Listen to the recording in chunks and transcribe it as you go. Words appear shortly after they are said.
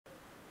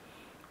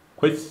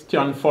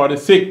Question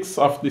 46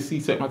 of the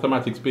CSEC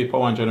Mathematics Paper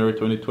 1 January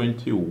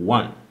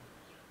 2021.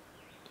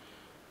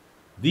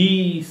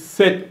 The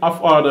set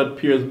of ordered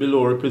pairs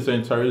below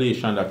represents a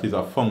relation that is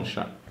a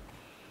function.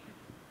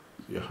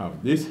 You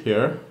have this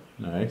here,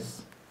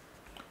 nice.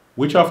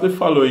 Which of the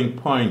following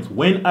points,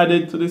 when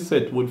added to the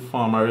set, would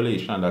form a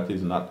relation that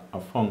is not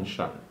a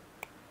function?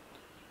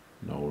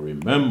 Now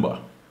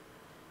remember.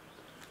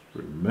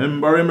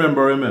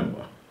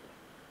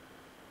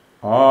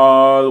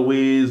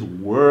 Always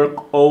work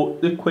out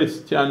the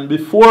question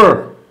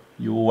before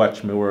you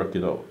watch me work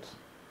it out.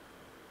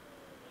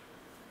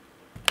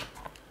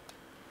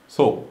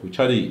 So, which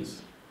are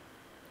these?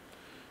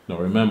 Now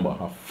remember,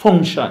 a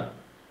function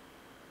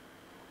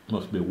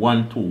must be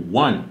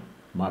one-to-one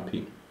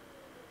mapping.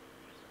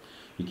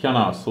 It can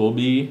also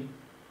be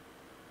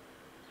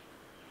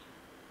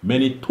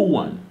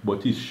many-to-one,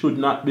 but it should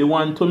not be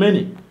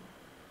one-to-many.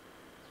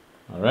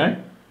 Alright?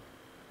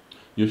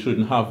 You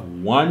shouldn't have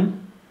one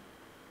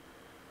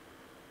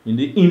in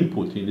the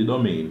input, in the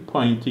domain,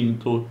 pointing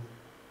to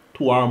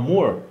two or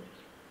more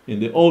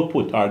in the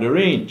output or the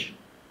range.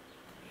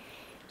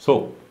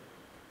 So,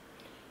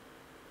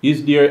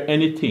 is there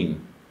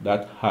anything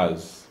that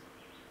has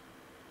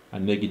a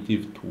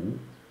 -2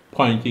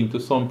 pointing to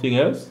something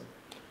else?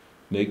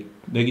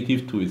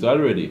 -2 is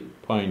already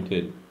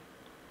pointed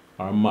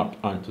or mapped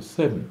onto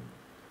 7.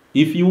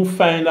 If you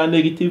find a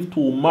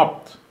 -2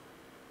 mapped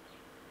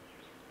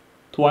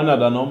to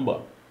another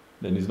number,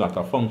 then it's not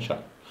a function.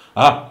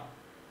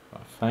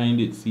 I find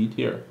it, see it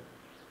here.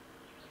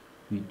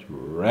 See it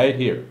right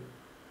here.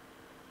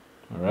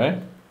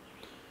 Alright?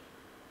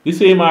 The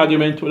same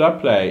argument will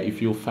apply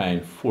if you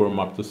find 4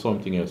 mapped to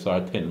something else or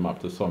 10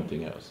 mapped to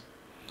something else.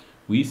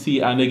 We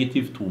see a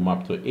 -2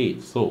 mapped to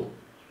 8. So,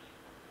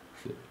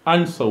 the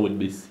answer would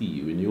be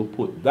C. When you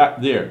put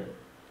that there,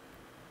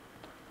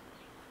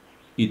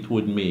 it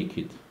would make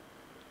it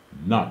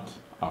not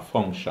a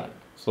function.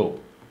 So,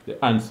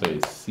 the answer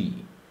is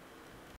C.